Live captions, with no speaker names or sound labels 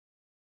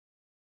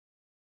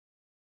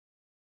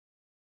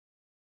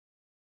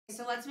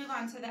So let's move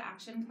on to the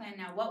action plan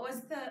now. What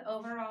was the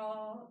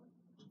overall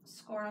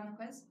score on the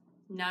quiz?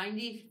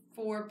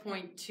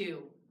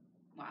 94.2.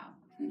 Wow,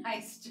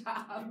 nice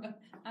job.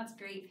 That's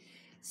great.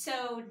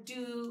 So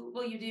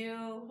will you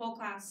do whole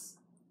class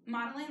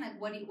modeling? Like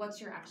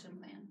what's your action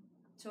plan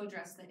to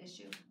address the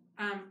issue?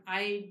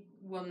 I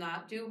will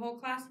not do whole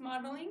class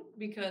modeling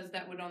because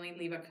that would only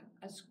leave a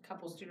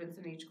couple students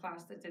in each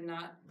class that did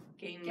not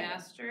gain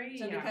mastery.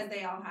 So because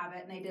they all have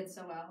it and they did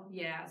so well.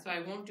 Yeah, so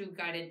I won't do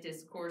guided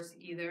discourse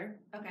either.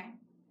 Okay.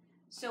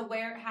 So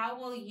how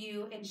will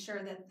you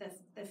ensure that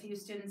the few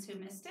students who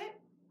missed it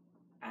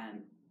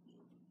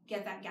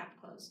get that gap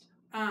closed?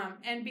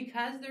 And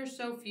because there's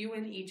so few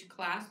in each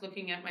class,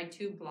 looking at my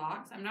 2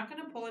 blocks, I'm not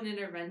going to pull an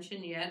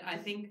intervention yet. I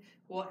think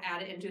we'll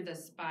add it into the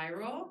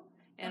spiral,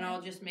 and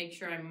I'll just make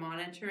sure I'm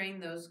monitoring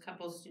those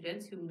couple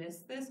students who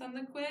missed this on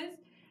the quiz.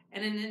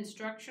 And in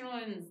instructional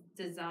and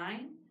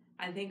design,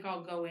 I think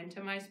I'll go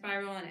into my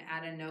spiral and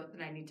add a note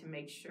that I need to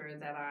make sure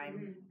that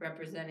I'm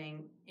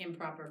representing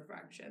improper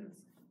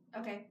fractions.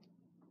 Okay.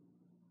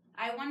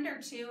 I wonder,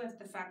 too, if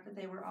the fact that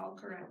they were all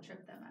correct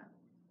tripped them up.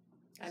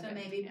 So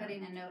maybe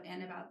putting a note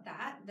in about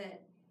that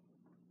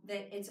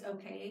it's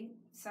okay.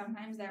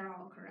 Sometimes they're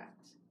all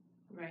correct.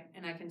 Right,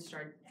 and I can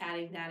start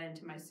adding that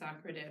into my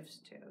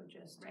Socrative too.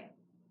 Right.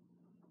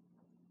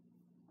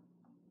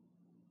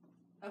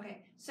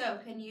 Okay, so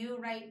can you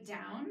write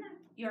down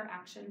your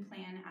action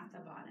plan at the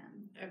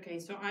bottom? Okay,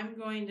 so I'm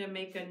going to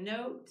make a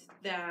note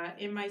that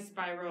in my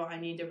spiral I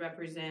need to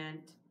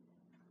represent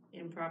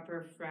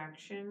improper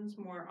fractions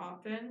more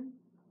often.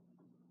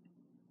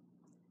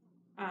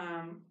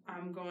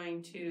 I'm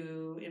going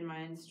to, in my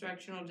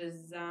instructional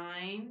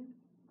design,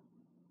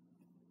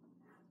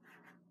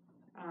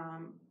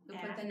 You'll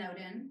put the note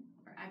in,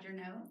 or add your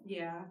note.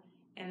 Yeah,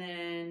 and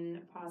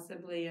then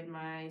possibly in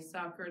my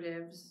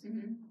Socratives.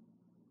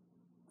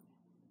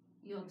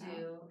 You'll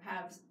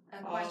have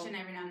a question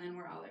every now and then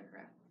where all are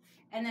correct.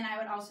 And then I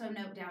would also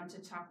note down to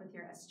talk with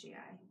your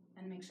SGI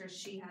and make sure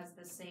she has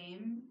the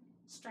same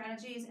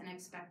strategies and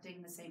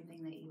expecting the same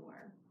thing that you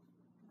are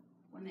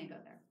when they go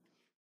there.